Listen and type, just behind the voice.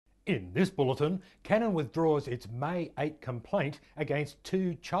In this bulletin, Canon withdraws its May 8 complaint against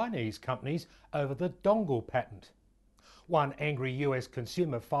two Chinese companies over the dongle patent. One angry US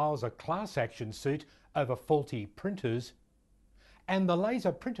consumer files a class action suit over faulty printers. And the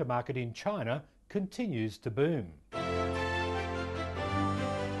laser printer market in China continues to boom.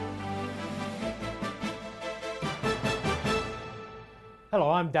 Hello,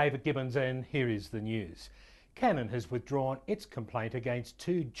 I'm David Gibbons and here is the news. Canon has withdrawn its complaint against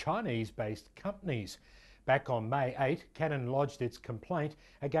two Chinese-based companies. Back on May 8, Canon lodged its complaint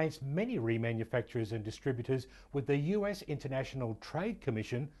against many remanufacturers and distributors with the US International Trade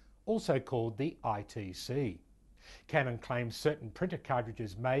Commission, also called the ITC. Canon claims certain printer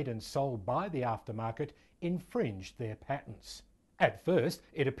cartridges made and sold by the aftermarket infringed their patents. At first,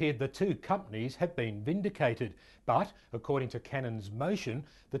 it appeared the two companies had been vindicated, but according to Canon's motion,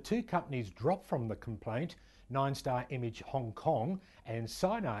 the two companies dropped from the complaint. Nine Star Image Hong Kong and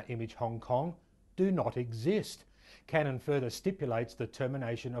Sinar Image Hong Kong do not exist. Canon further stipulates the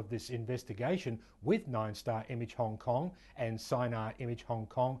termination of this investigation with Nine Star Image Hong Kong and Sinar Image Hong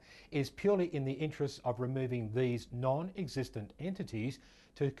Kong is purely in the interests of removing these non-existent entities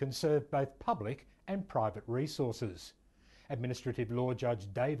to conserve both public and private resources. Administrative Law Judge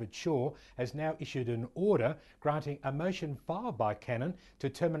David Shaw has now issued an order granting a motion filed by Canon to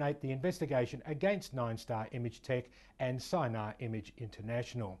terminate the investigation against Nine Star Image Tech and Sinar Image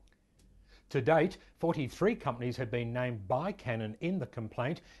International. To date, 43 companies have been named by Canon in the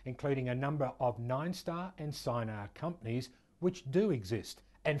complaint, including a number of Nine Star and Sinar companies which do exist,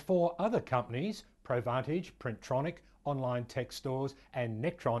 and 4 other companies, Provantage, Printronic, Online Tech Stores and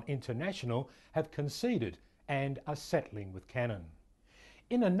Nectron International, have conceded and are settling with Canon.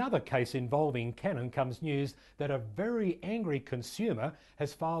 In another case involving Canon comes news that a very angry consumer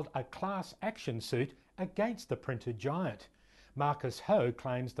has filed a class action suit against the printer giant. Marcus Ho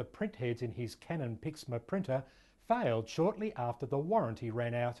claims the printheads in his Canon Pixma printer failed shortly after the warranty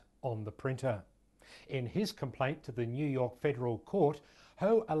ran out on the printer. In his complaint to the New York Federal Court,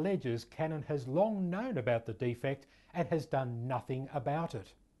 Ho alleges Canon has long known about the defect and has done nothing about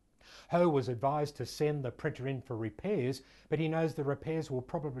it. Ho was advised to send the printer in for repairs, but he knows the repairs will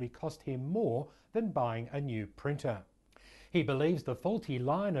probably cost him more than buying a new printer. He believes the faulty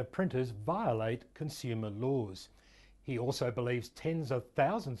line of printers violate consumer laws. He also believes tens of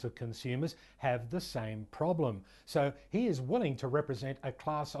thousands of consumers have the same problem, so he is willing to represent a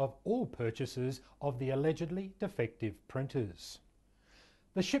class of all purchasers of the allegedly defective printers.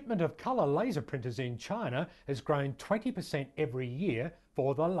 The shipment of colour laser printers in China has grown 20% every year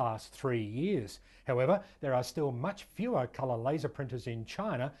for the last 3 years. However, there are still much fewer colour laser printers in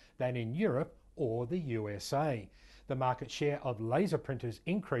China than in Europe or the USA. The market share of laser printers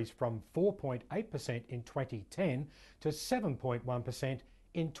increased from 4.8% in 2010 to 7.1%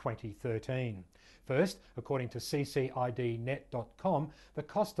 in 2013. First, according to CCIDnet.com, the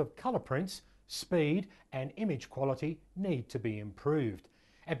cost of colour prints, speed and image quality need to be improved.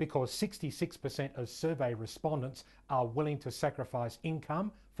 And because 66% of survey respondents are willing to sacrifice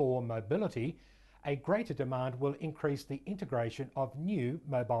income for mobility, a greater demand will increase the integration of new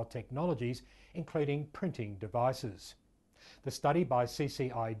mobile technologies, including printing devices. The study by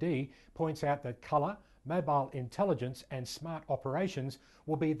CCID points out that colour, mobile intelligence and smart operations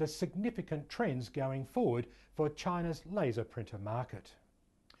will be the significant trends going forward for China's laser printer market.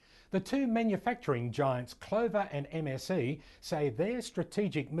 The two manufacturing giants Clover and MSE say their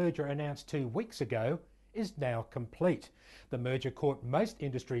strategic merger announced 2 weeks ago is now complete. The merger caught most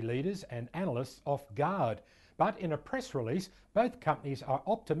industry leaders and analysts off guard, but in a press release, both companies are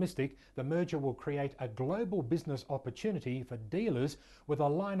optimistic the merger will create a global business opportunity for dealers with a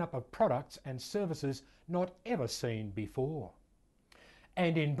lineup of products and services not ever seen before.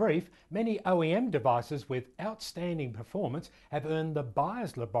 And in brief, many OEM devices with outstanding performance have earned the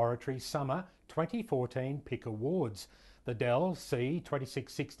Buyers Laboratory Summer 2014 PIC Awards. The Dell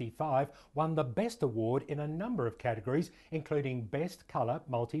C2665 won the Best Award in a number of categories, including Best Colour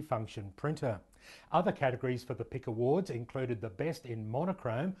Multifunction Printer. Other categories for the PIC Awards included the Best in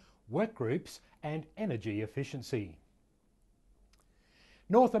Monochrome, Workgroups and Energy Efficiency.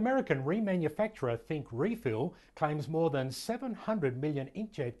 North American remanufacturer Think Refill claims more than 700 million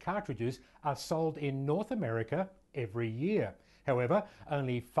inkjet cartridges are sold in North America every year. However,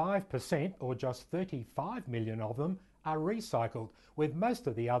 only 5% or just 35 million of them are recycled, with most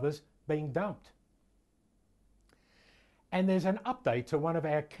of the others being dumped. And there's an update to one of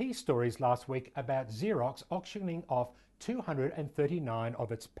our key stories last week about Xerox auctioning off 239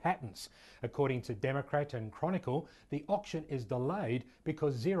 of its patents. According to Democrat and Chronicle, the auction is delayed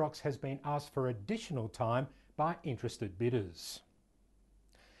because Xerox has been asked for additional time by interested bidders.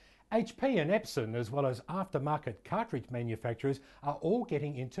 HP and Epson, as well as aftermarket cartridge manufacturers, are all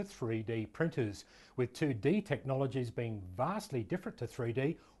getting into 3D printers. With 2D technologies being vastly different to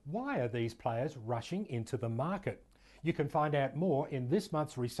 3D, why are these players rushing into the market? You can find out more in this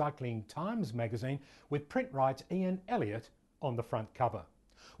month's Recycling Times magazine, with print rights Ian Elliott on the front cover.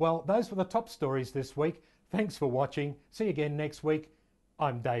 Well, those were the top stories this week. Thanks for watching. See you again next week.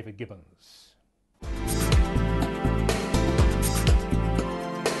 I'm David Gibbons.